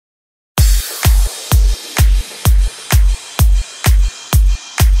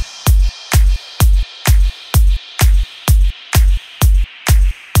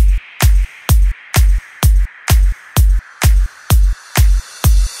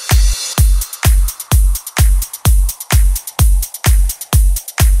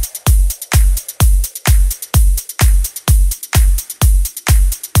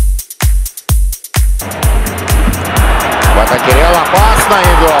Ну и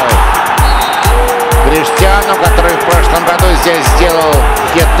гол. Cristiano, который в прошлом году здесь сделал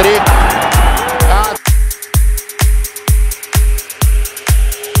хет-трик.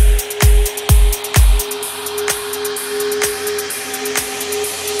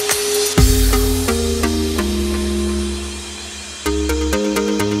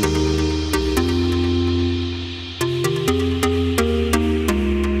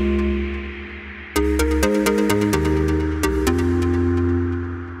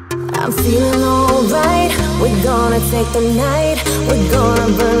 I'm feeling alright, we're gonna take the night, we're gonna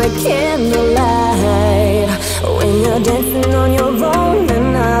burn the candlelight. When you're dancing on your own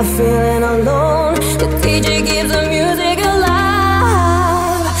and not feeling alone, the DJ gives the music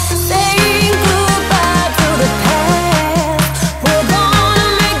alive. Saying goodbye to the past, we're gonna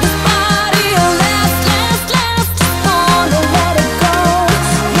make this party last, last, last. Just gonna let it go,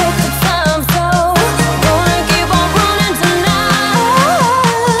 let the time flow, gonna keep on running tonight.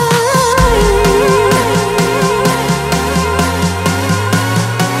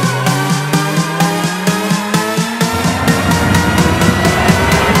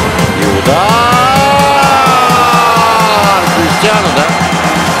 Cristiano, да?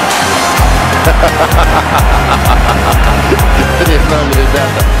 3-0,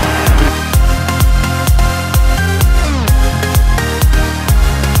 ребята.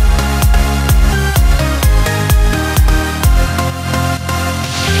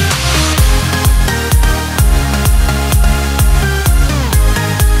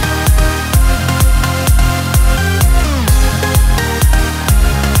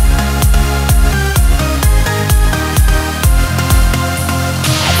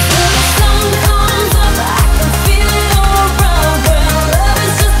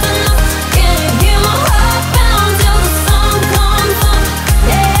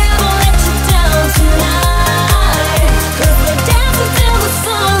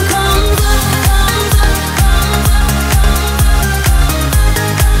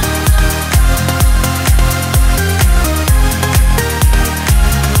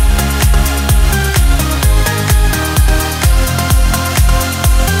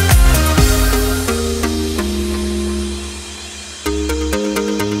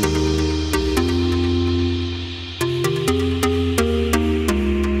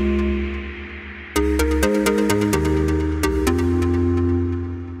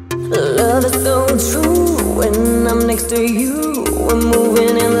 Love is so true when I'm next to you. We're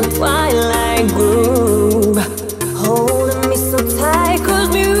moving in the twilight groove, holding me so tight, 'cause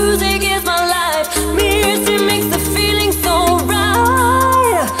music is my life. Music makes the feeling so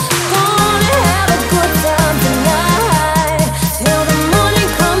right. Gonna have a good time tonight, till the morning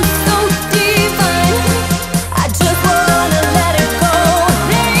comes so divine. I just wanna let it go,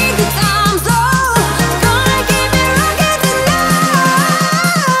 make the time slow, gonna keep it rocking tonight.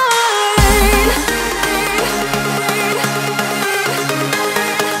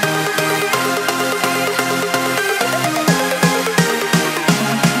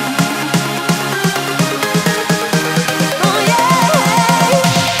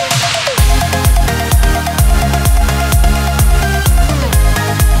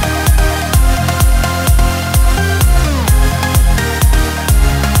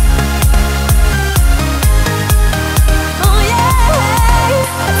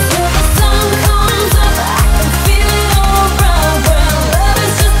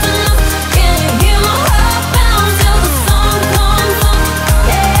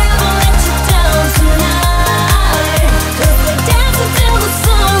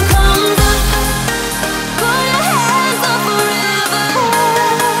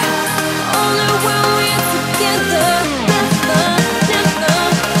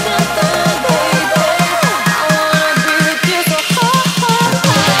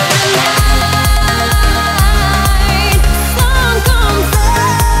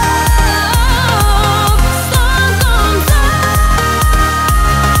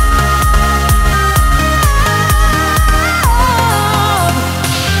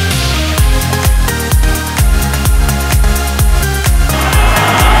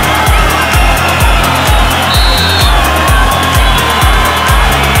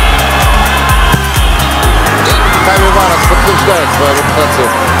 Подтверждает свою репутацию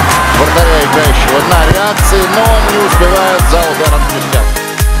вратаря, играющего на реакции, но он не успевает за ударом Cristiano.